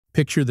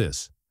Picture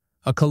this: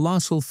 a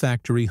colossal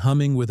factory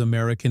humming with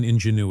American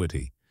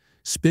ingenuity,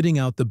 spitting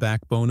out the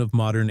backbone of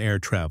modern air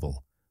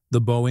travel,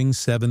 the Boeing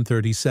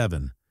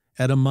 737,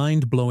 at a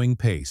mind-blowing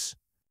pace.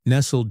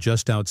 Nestled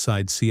just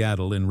outside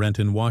Seattle in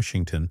Renton,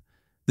 Washington,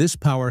 this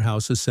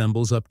powerhouse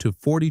assembles up to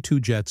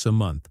 42 jets a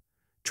month,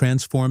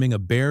 transforming a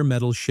bare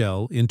metal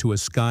shell into a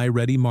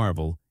sky-ready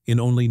marvel in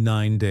only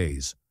 9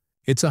 days.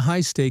 It's a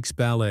high-stakes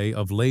ballet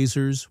of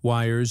lasers,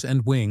 wires,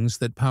 and wings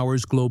that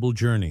powers global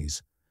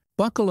journeys.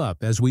 Buckle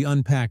up as we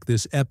unpack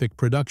this epic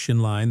production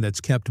line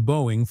that's kept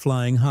Boeing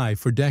flying high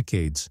for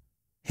decades.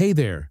 Hey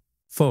there,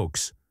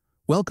 folks.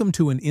 Welcome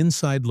to an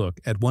inside look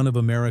at one of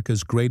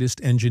America's greatest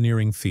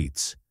engineering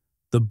feats,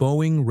 the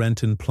Boeing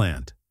Renton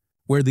plant,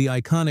 where the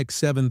iconic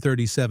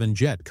 737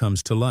 jet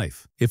comes to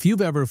life. If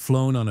you've ever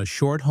flown on a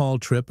short-haul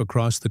trip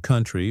across the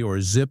country or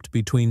zipped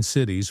between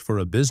cities for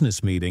a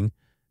business meeting,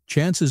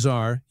 chances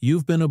are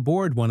you've been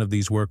aboard one of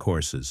these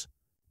workhorses.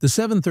 The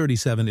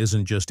 737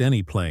 isn't just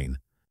any plane.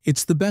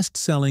 It's the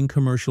best-selling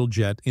commercial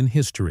jet in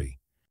history,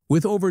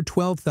 with over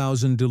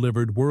 12,000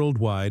 delivered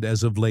worldwide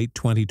as of late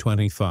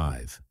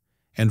 2025.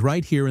 And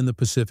right here in the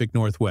Pacific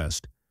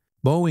Northwest,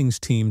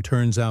 Boeing's team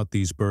turns out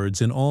these birds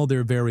in all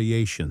their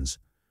variations,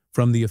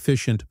 from the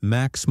efficient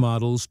MAX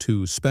models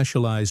to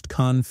specialized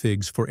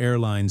configs for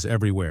airlines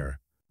everywhere.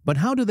 But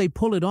how do they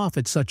pull it off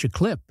at such a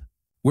clip?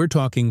 We're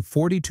talking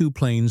 42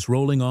 planes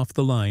rolling off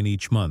the line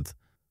each month,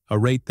 a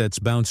rate that's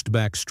bounced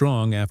back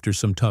strong after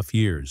some tough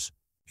years.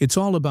 It's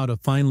all about a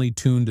finely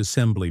tuned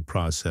assembly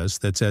process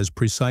that's as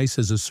precise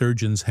as a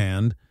surgeon's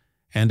hand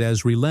and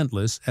as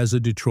relentless as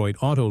a Detroit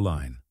auto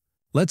line.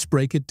 Let's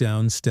break it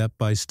down step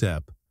by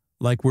step,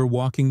 like we're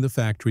walking the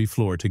factory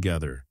floor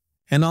together.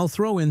 And I'll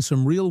throw in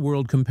some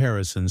real-world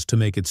comparisons to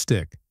make it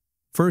stick.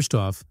 First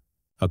off,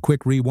 a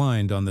quick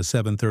rewind on the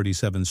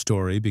 737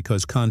 story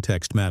because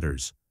context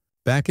matters.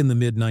 Back in the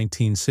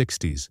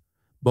mid-1960s,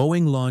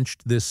 Boeing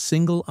launched this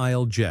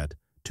single-aisle jet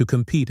to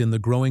compete in the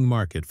growing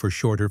market for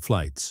shorter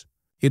flights.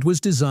 It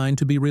was designed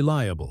to be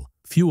reliable,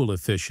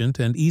 fuel-efficient,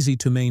 and easy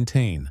to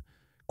maintain,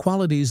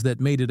 qualities that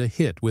made it a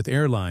hit with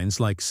airlines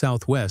like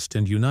Southwest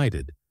and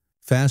United.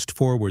 Fast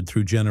forward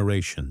through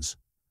generations.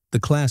 The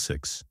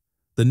classics,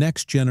 the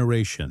next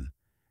generation,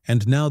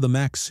 and now the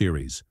MAX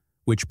series,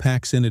 which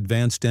packs in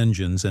advanced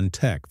engines and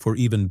tech for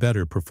even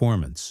better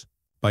performance.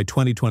 By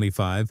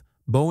 2025,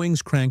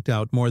 Boeing's cranked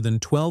out more than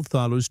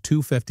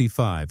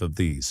 12,255 of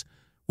these,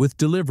 with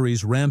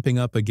deliveries ramping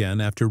up again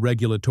after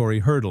regulatory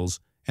hurdles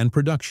and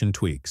production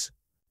tweaks.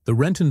 The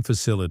Renton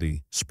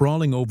facility,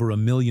 sprawling over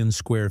 1 million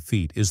square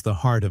feet, is the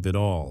heart of it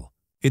all.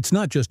 It's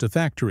not just a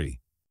factory.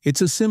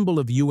 It's a symbol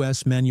of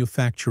U.S.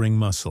 manufacturing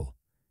muscle,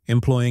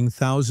 employing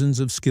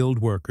thousands of skilled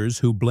workers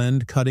who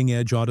blend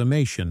cutting-edge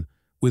automation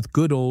with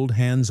good old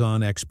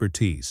hands-on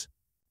expertise.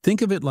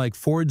 Think of it like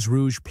Ford's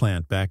Rouge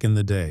plant back in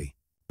the day.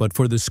 But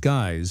for the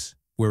skies,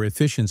 where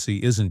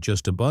efficiency isn't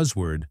just a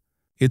buzzword,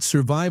 it's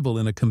survival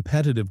in a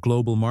competitive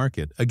global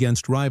market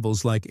against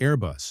rivals like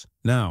Airbus.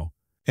 Now,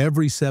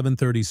 every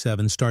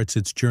 737 starts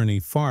its journey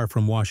far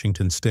from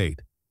Washington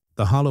State.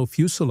 The hollow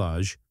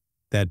fuselage,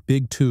 that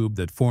big tube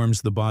that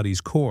forms the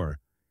body's core,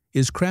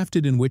 is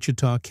crafted in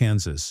Wichita,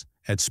 Kansas,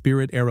 at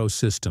Spirit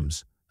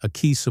AeroSystems, a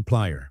key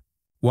supplier.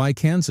 Why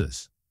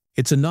Kansas?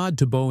 It's a nod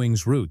to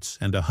Boeing's roots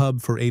and a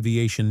hub for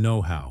aviation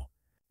know-how.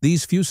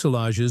 These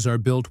fuselages are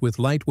built with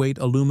lightweight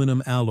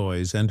aluminum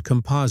alloys and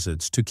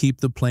composites to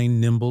keep the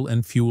plane nimble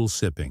and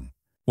fuel-sipping.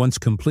 Once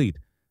complete,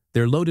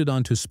 they're loaded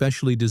onto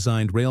specially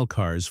designed rail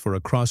cars for a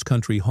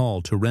cross-country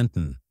haul to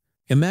Renton.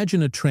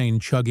 Imagine a train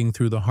chugging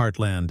through the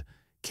heartland,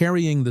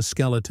 carrying the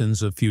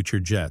skeletons of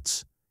future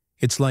jets.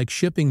 It's like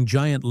shipping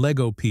giant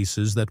Lego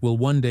pieces that will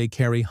one day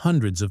carry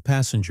hundreds of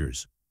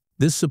passengers.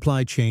 This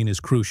supply chain is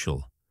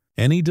crucial.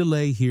 Any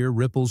delay here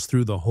ripples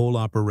through the whole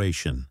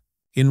operation.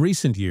 In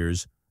recent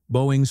years,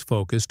 Boeing's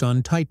focused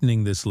on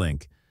tightening this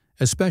link,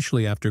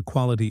 especially after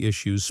quality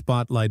issues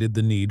spotlighted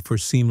the need for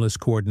seamless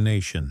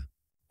coordination.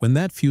 When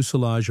that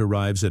fuselage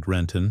arrives at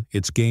Renton,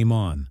 it's game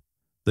on.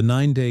 The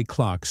 9-day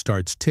clock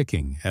starts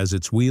ticking as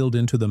it's wheeled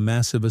into the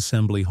massive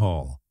assembly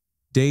hall.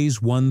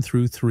 Days 1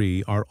 through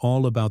 3 are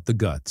all about the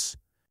guts,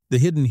 the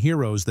hidden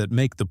heroes that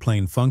make the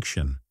plane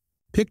function.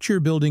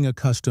 Picture building a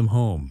custom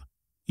home.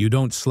 You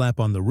don't slap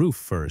on the roof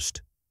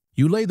first.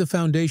 You lay the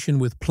foundation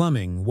with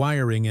plumbing,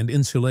 wiring, and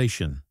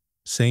insulation.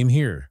 Same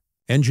here.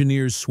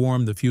 Engineers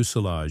swarm the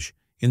fuselage,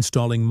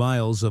 installing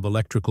miles of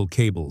electrical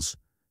cables.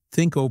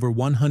 Think over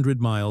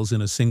 100 miles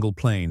in a single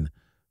plane,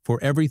 for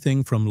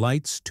everything from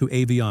lights to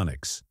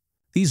avionics.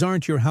 These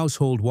aren't your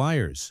household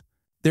wires.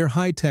 They're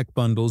high-tech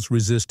bundles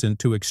resistant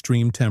to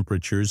extreme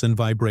temperatures and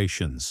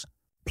vibrations.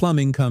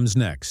 Plumbing comes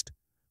next.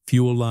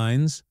 Fuel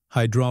lines,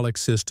 hydraulic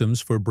systems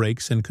for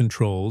brakes and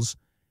controls,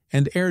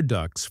 and air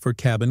ducts for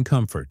cabin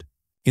comfort.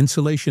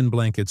 Insulation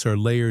blankets are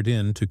layered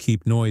in to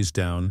keep noise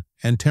down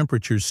and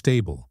temperatures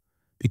stable,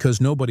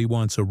 because nobody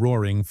wants a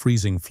roaring,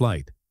 freezing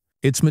flight.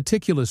 It's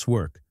meticulous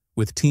work,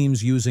 with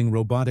teams using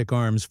robotic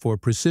arms for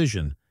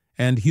precision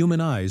and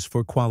human eyes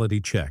for quality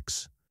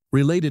checks.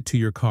 Relate it to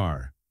your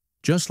car.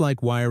 Just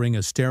like wiring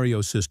a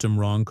stereo system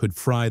wrong could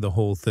fry the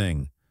whole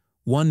thing,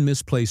 one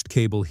misplaced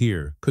cable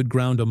here could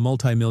ground a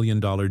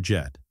multi-million-dollar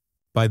jet.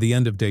 By the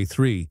end of day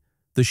 3,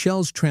 the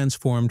shells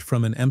transformed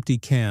from an empty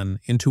can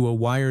into a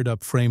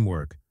wired-up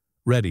framework,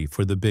 ready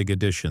for the big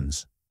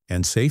additions.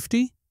 And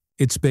safety?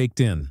 It's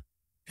baked in.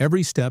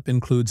 Every step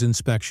includes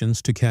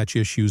inspections to catch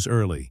issues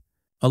early,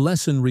 a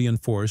lesson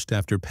reinforced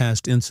after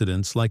past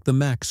incidents like the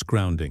MAX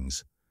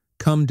groundings.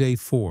 Come day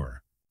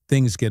 4,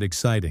 things get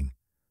exciting.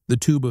 The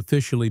tube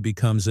officially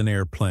becomes an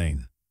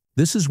airplane.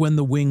 This is when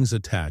the wings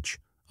attach,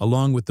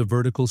 along with the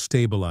vertical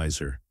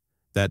stabilizer,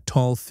 that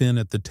tall fin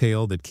at the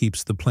tail that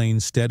keeps the plane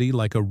steady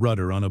like a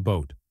rudder on a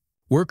boat.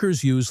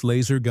 Workers use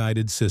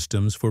laser-guided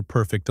systems for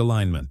perfect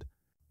alignment.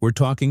 We're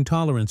talking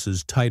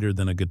tolerances tighter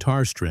than a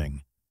guitar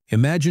string.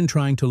 Imagine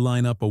trying to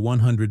line up a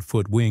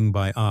 100-foot wing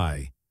by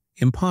eye.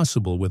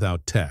 Impossible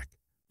without tech.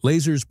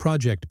 Lasers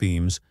project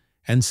beams,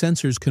 and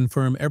sensors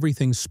confirm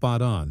everything's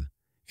spot on,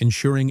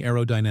 ensuring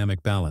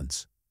aerodynamic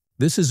balance.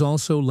 This is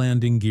also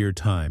landing gear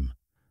time.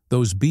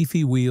 Those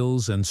beefy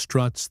wheels and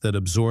struts that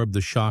absorb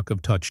the shock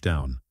of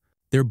touchdown.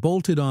 They're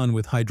bolted on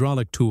with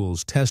hydraulic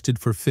tools tested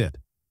for fit.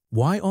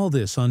 Why all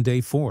this on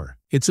day 4?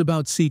 It's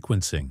about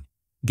sequencing.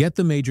 Get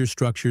the major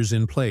structures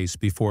in place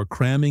before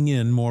cramming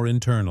in more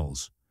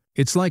internals.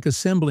 It's like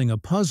assembling a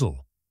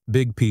puzzle.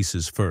 Big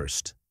pieces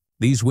first.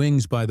 These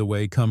wings, by the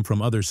way, come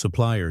from other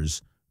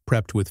suppliers,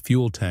 prepped with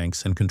fuel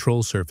tanks and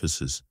control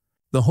surfaces.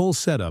 The whole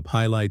setup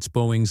highlights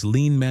Boeing's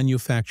lean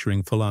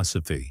manufacturing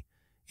philosophy,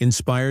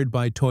 inspired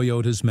by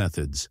Toyota's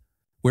methods,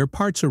 where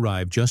parts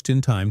arrive just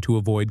in time to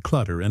avoid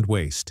clutter and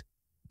waste.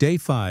 Day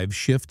 5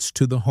 shifts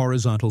to the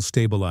horizontal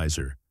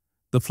stabilizer,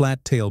 the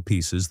flat tail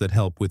pieces that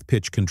help with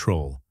pitch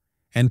control,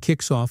 and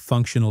kicks off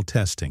functional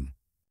testing.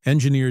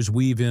 Engineers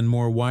weave in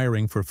more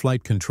wiring for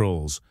flight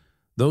controls,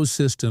 those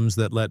systems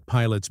that let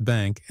pilots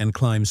bank and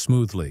climb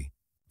smoothly.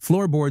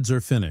 Floorboards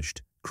are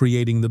finished,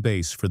 creating the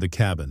base for the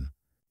cabin.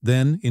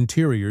 Then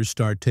interiors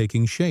start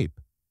taking shape.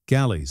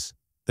 Galleys,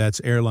 that's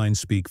airline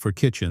speak for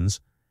kitchens,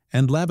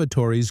 and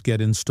lavatories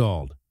get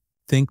installed.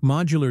 Think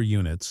modular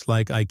units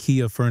like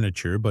IKEA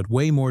furniture but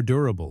way more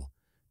durable,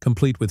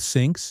 complete with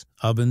sinks,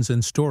 ovens,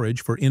 and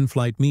storage for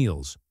in-flight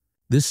meals.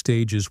 This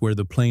stage is where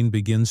the plane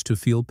begins to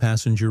feel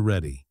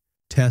passenger-ready.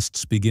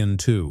 Tests begin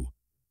too.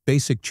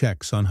 Basic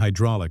checks on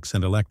hydraulics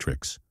and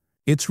electrics.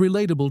 It's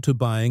relatable to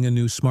buying a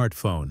new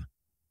smartphone.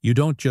 You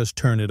don't just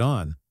turn it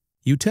on.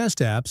 You test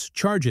apps,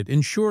 charge it,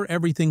 ensure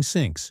everything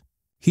syncs.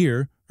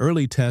 Here,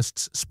 early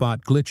tests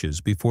spot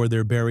glitches before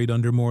they're buried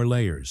under more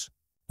layers.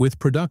 With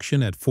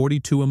production at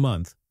 42 a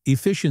month,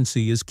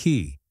 efficiency is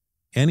key.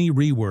 Any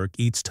rework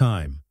eats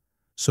time,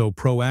 so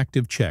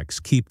proactive checks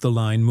keep the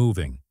line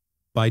moving.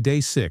 By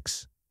day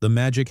 6, the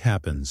magic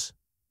happens.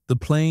 The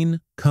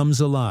plane comes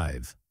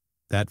alive.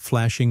 That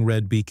flashing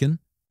red beacon?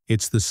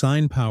 It's the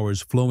sign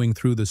powers flowing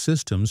through the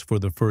systems for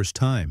the first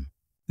time.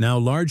 Now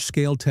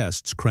large-scale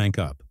tests crank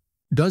up.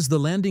 Does the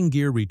landing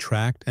gear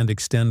retract and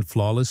extend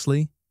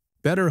flawlessly?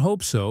 Better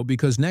hope so,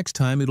 because next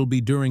time it'll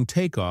be during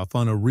takeoff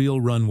on a real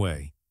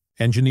runway.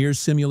 Engineers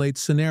simulate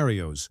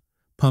scenarios,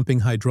 pumping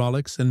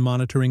hydraulics and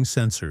monitoring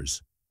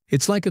sensors.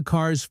 It's like a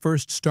car's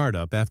first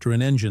startup after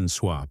an engine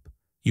swap.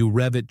 You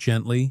rev it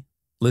gently,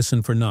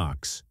 listen for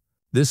knocks.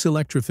 This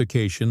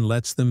electrification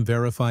lets them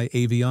verify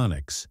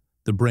avionics,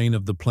 the brain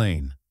of the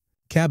plane.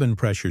 Cabin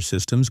pressure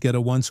systems get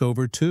a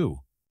once-over too.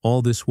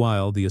 All this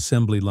while the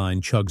assembly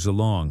line chugs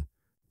along.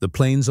 The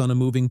plane's on a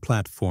moving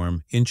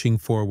platform, inching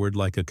forward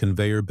like a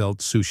conveyor belt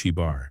sushi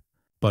bar,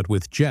 but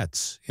with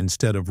jets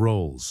instead of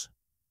rolls.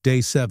 Day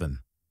 7.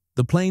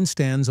 The plane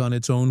stands on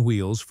its own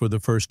wheels for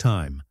the first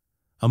time,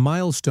 a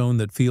milestone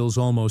that feels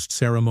almost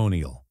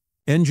ceremonial.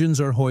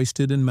 Engines are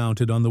hoisted and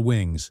mounted on the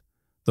wings,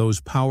 those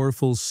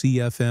powerful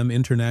CFM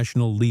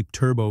International Leap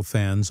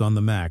turbofans on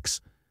the MAX,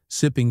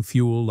 sipping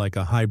fuel like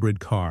a hybrid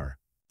car.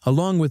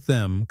 Along with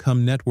them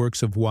come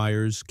networks of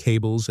wires,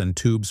 cables, and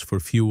tubes for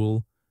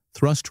fuel,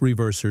 thrust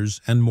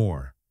reversers, and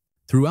more.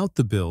 Throughout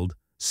the build,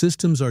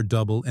 systems are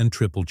double and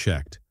triple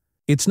checked.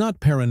 It's not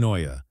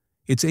paranoia,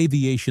 it's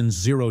aviation's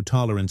zero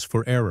tolerance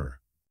for error.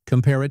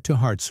 Compare it to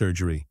heart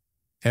surgery.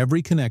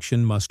 Every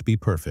connection must be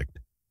perfect.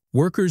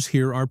 Workers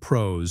here are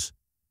pros,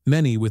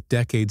 many with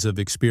decades of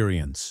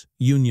experience,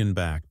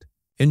 union-backed,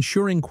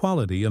 ensuring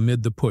quality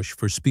amid the push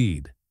for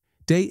speed.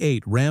 Day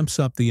 8 ramps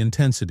up the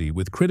intensity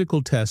with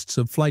critical tests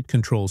of flight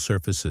control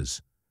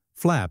surfaces,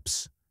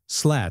 flaps,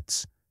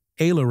 slats,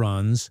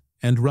 ailerons,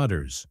 and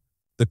rudders.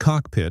 The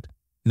cockpit,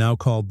 now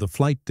called the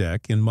flight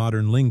deck in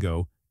modern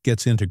lingo,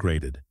 gets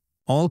integrated.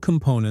 All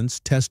components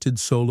tested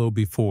solo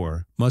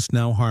before must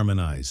now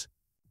harmonize.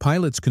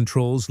 Pilot's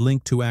controls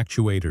link to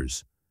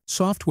actuators.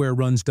 Software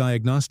runs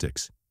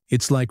diagnostics.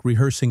 It's like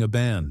rehearsing a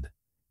band.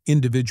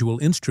 Individual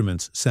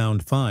instruments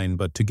sound fine,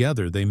 but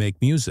together they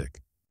make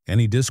music.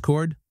 Any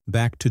discord?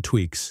 Back to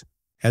tweaks.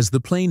 As the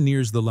plane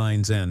nears the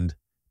line's end,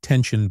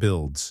 tension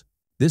builds.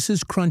 This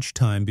is crunch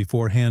time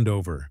before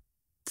handover.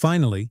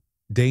 Finally,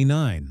 day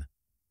 9.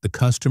 The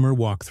customer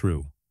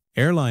walkthrough.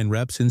 Airline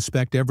reps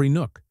inspect every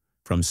nook,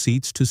 from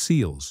seats to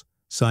seals,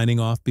 signing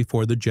off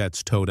before the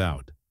jets towed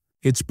out.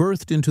 It's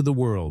birthed into the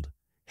world,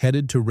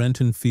 headed to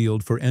Renton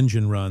Field for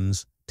engine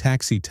runs,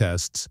 taxi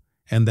tests,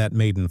 and that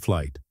maiden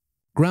flight.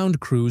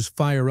 Ground crews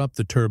fire up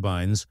the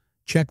turbines,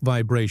 check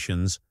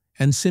vibrations,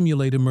 and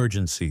simulate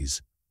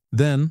emergencies.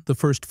 Then, the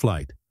first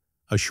flight,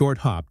 a short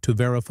hop to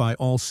verify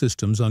all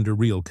systems under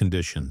real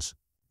conditions.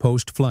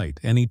 Post-flight,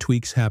 any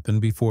tweaks happen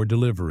before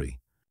delivery.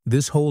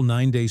 This whole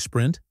 9-day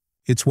sprint?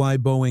 It's why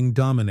Boeing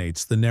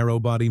dominates the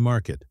narrow-body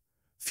market,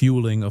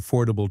 fueling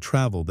affordable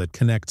travel that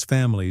connects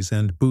families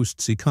and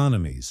boosts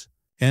economies.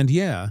 And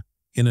yeah,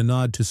 in a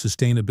nod to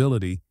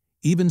sustainability,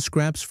 even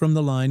scraps from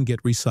the line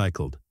get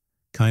recycled.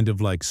 Kind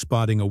of like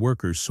spotting a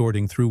worker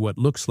sorting through what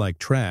looks like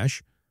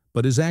trash,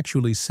 but is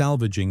actually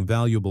salvaging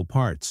valuable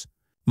parts,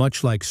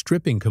 much like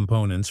stripping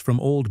components from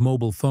old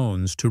mobile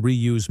phones to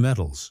reuse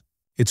metals.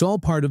 It's all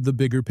part of the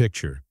bigger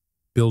picture,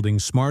 building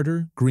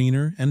smarter,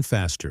 greener, and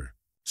faster.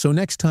 So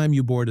next time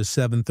you board a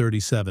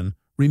 737,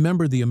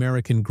 remember the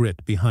American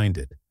grit behind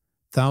it.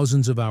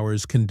 Thousands of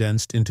hours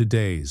condensed into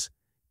days,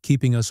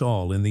 keeping us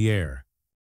all in the air.